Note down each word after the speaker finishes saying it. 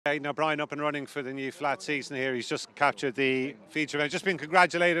Aidan O'Brien up and running for the new flat season here. He's just captured the feature event. Just been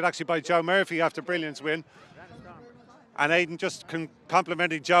congratulated actually by Joe Murphy after brilliance win. And Aidan just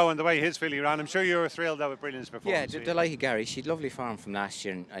complimenting Joe on the way his filly ran. I'm sure you were thrilled though with brilliance performance. Yeah, delighted Gary. She had lovely form from last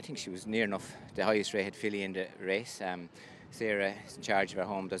year, and I think she was near enough the highest rated filly in the race. Sarah is in charge of her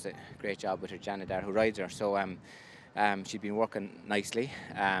home, does a great job with her Janet there who rides her. So she'd been working nicely.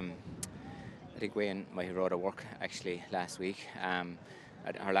 I think Wayne might have rode her work actually last week.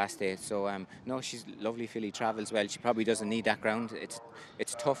 At her last day, so no, she's lovely filly, travels well. She probably doesn't need that ground.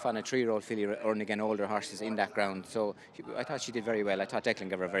 It's tough on a 3-year-old filly running against older horses in that ground. So I thought she did very well. I thought Declan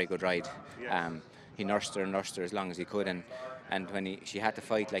gave her a very good ride. He nursed her as long as he could, and when she had to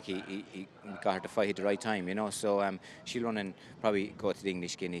fight, like he got her to fight at the right time, you know. So she'll run and probably go to the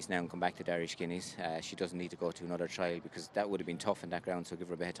English Guineas now and come back to the Irish Guineas. She doesn't need to go to another trial because that would have been tough in that ground, so give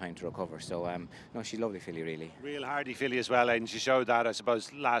her a bit of time to recover. So no, she's a lovely filly, really. Real hardy filly as well, and she showed that, I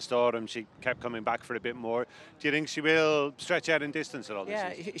suppose, last autumn. She kept coming back for a bit more. Do you think she will stretch out in distance at all this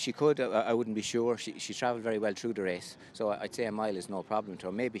season? Yeah, she could. I wouldn't be sure. She travelled very well through the race, so I'd say a mile is no problem to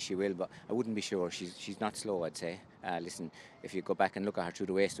her. Maybe she will, but I wouldn't be sure. She's not slow, I'd say. Listen, if you go back and look at her through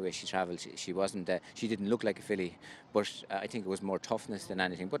the race, the way she travelled, she wasn't. She didn't look like a filly, but I think it was more toughness than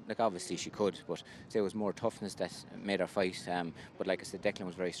anything. But like obviously she could, but say it was more toughness that made her fight. But like I said, Declan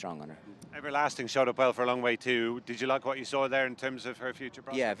was very strong on her. Everlasting showed up well for a long way too. Did you like what you saw there in terms of her future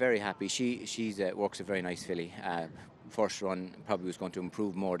prospects? Yeah, very happy. She's works a very nice filly. First run probably was going to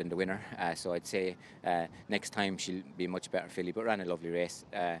improve more than the winner, so I'd say next time she'll be a much better filly, but ran a lovely race.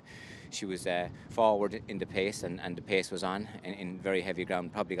 She was forward in the pace, and the pace was on in very heavy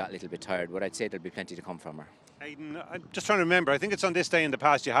ground. Probably got a little bit tired, but I'd say there'll be plenty to come from her. Aidan, I'm just trying to remember, I think it's on this day in the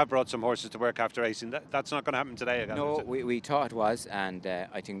past you have brought some horses to work after racing. That's not going to happen today, I guess. No, we thought it was, and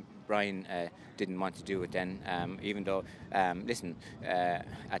I think Brian didn't want to do it then, even though, listen,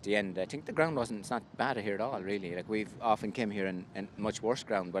 at the end, I think the ground it's not bad here at all, really. Like, we've often came here in much worse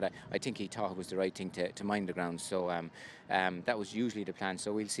ground, but I think he thought it was the right thing to mind the ground. So that was usually the plan.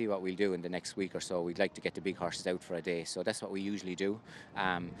 So we'll see what we'll do in the next week or so. We'd like to get the big horses out for a day, so that's what we usually do.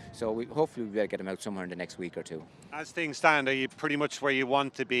 So hopefully we'll get them out somewhere in the next week or two. As things stand, are you pretty much where you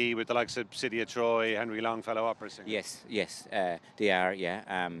want to be with the likes of City of Troy, Henry Longfellow, Opera Singer? Yes, they are,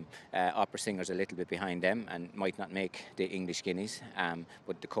 yeah. Opera Singer's a little bit behind them and might not make the English Guineas,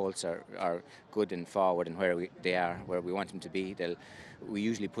 but the colts are good and forward and where we want them to be. We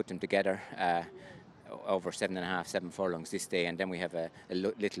usually put them together over 7 furlongs this day, and then we have a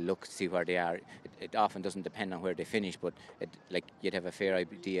little look to see where they are. It often doesn't depend on where they finish, but like you'd have a fair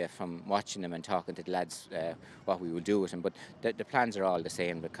idea from watching them and talking to the lads what we will do with them. But the plans are all the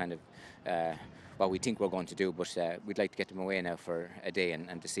same, the kind of what we think we're going to do, but we'd like to get them away now for a day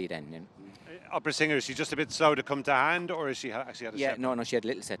and to see then. You know. Opera Singer, is she just a bit slow to come to hand, or is she actually had a setback? No, she had a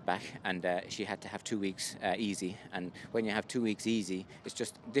little setback, and she had to have 2 weeks easy, and when you have 2 weeks easy, it's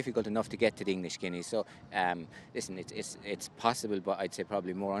just difficult enough to get to the English Guineas. So listen, it's possible, but I'd say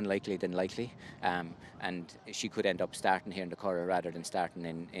probably more unlikely than likely, and she could end up starting here in the Curragh rather than starting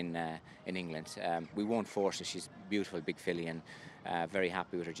in England. We won't force her. She's a beautiful big filly, and very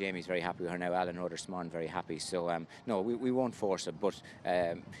happy with her. Jamie's very happy with her now. Alan rode her this morning, very happy. So no, we won't force her, but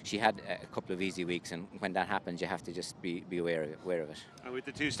she had a couple of easy weeks, and when that happens, you have to just be aware of it. And with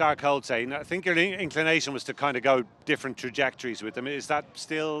the 2-star colts, I think your inclination was to kind of go different trajectories with them. Is that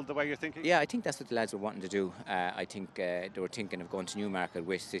still the way you're thinking? Yeah, I think that's what the lads were wanting to do. I think they were thinking of going to Newmarket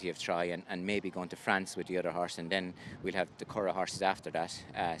with City of Troy and maybe going to France with the other horse, and then we'll have the Curragh horses after that.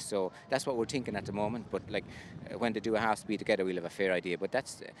 So that's what we're thinking at the moment. But like when they do a half speed together, we'll have a fair idea. But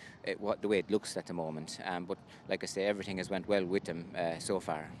that's the way it looks at the moment. But like I say, everything has went well with them so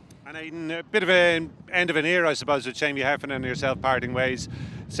far. And Aidan, a bit of an end of an era, I suppose, with Jamie Heffernan and yourself parting ways.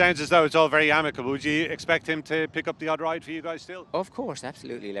 Sounds as though it's all very amicable. Would you expect him to pick up the odd ride for you guys still? Of course,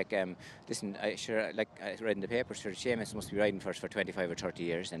 absolutely. Like, listen, I read in the papers, Seamus must be riding for us for 25 or 30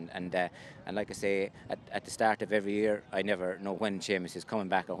 years, and like I say, at the start of every year, I never know when Seamus is coming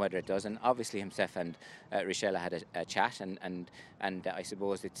back or whether it does. And obviously, himself and Rochelle had a chat, and I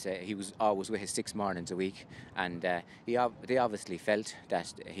suppose he was always with his 6 mornings a week, and they obviously felt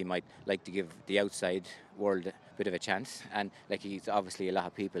that he might like to give the outside world a bit of a chance, and like he's obviously a lot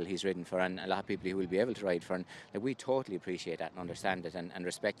of people he's ridden for, and a lot of people he will be able to ride for, and like, we totally appreciate that and understand it and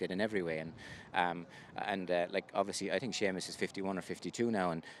respect it in every way, and like obviously I think Seamus is 51 or 52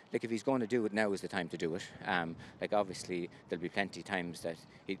 now, and like if he's going to do it, now is the time to do it. Like obviously there'll be plenty times that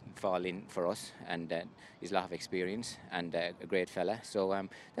he'd fall in for us, and he's a lot of experience and a great fella, so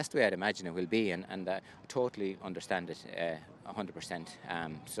that's the way I'd imagine it will be, and I totally understand it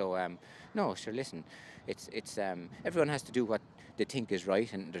 100%. No, sure, listen, it's everyone has to do what they think is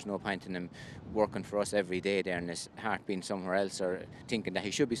right, and there's no point in him working for us every day there and his heart being somewhere else or thinking that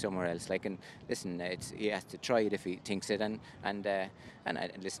he should be somewhere else. Like, and listen, he has to try it if he thinks it, and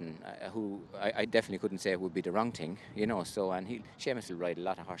listen, I definitely couldn't say it would be the wrong thing, you know. So, and Seamus will ride a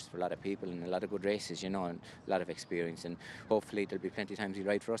lot of horses for a lot of people and a lot of good races, you know, and a lot of experience, and hopefully there'll be plenty of times he'll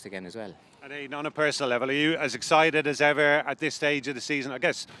ride for us again as well. And Aidan, on a personal level, are you as excited as ever at this stage of the season? I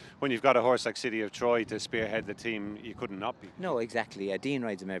guess when you've got a horse like City of Troy to spearhead the team, you couldn't not be. No, exactly. Dean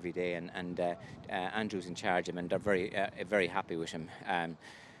rides him every day, and Andrew's in charge of him, and they're very happy with him.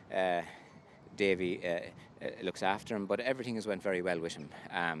 Davy looks after him, but everything has went very well with him.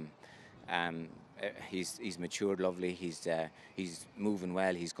 He's matured lovely. He's moving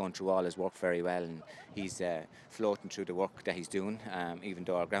well. He's gone through all his work very well, and he's floating through the work that he's doing. Even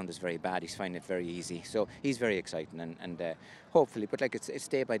though our ground is very bad, he's finding it very easy. So he's very exciting, and hopefully, but like it's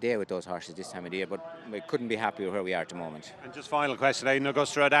day by day with those horses this time of the year. But we couldn't be happy with where we are at the moment. And just final question: Aidan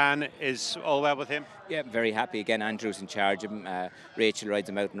O'Brien-trained Rodin, is all well with him? Yeah, very happy. Again, Andrew's in charge of him. Rachel rides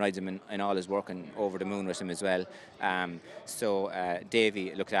him out and rides him in all his work, and over the moon with him as well. So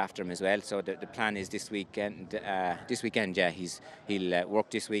Davy looks after him as well. So the plan is this weekend. Yeah, he'll work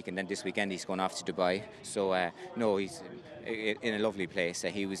this week, and then this weekend he's going off to Dubai. So no, he's in a lovely place.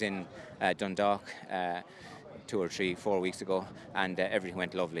 He was in Dundalk 2 or 3, 4 weeks ago, and everything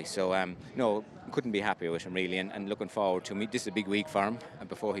went lovely. So no, couldn't be happier with him really, and looking forward to meet. This is a big week for him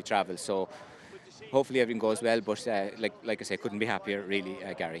before he travels. So hopefully everything goes well, but like I say, couldn't be happier really,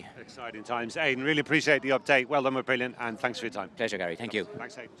 Gary. Exciting times. Aidan, really appreciate the update. Well done with Brilliant, and thanks for your time. Pleasure, Gary. Thank you.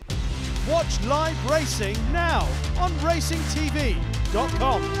 Thanks, Aidan. Watch live racing now on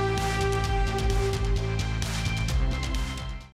racingtv.com.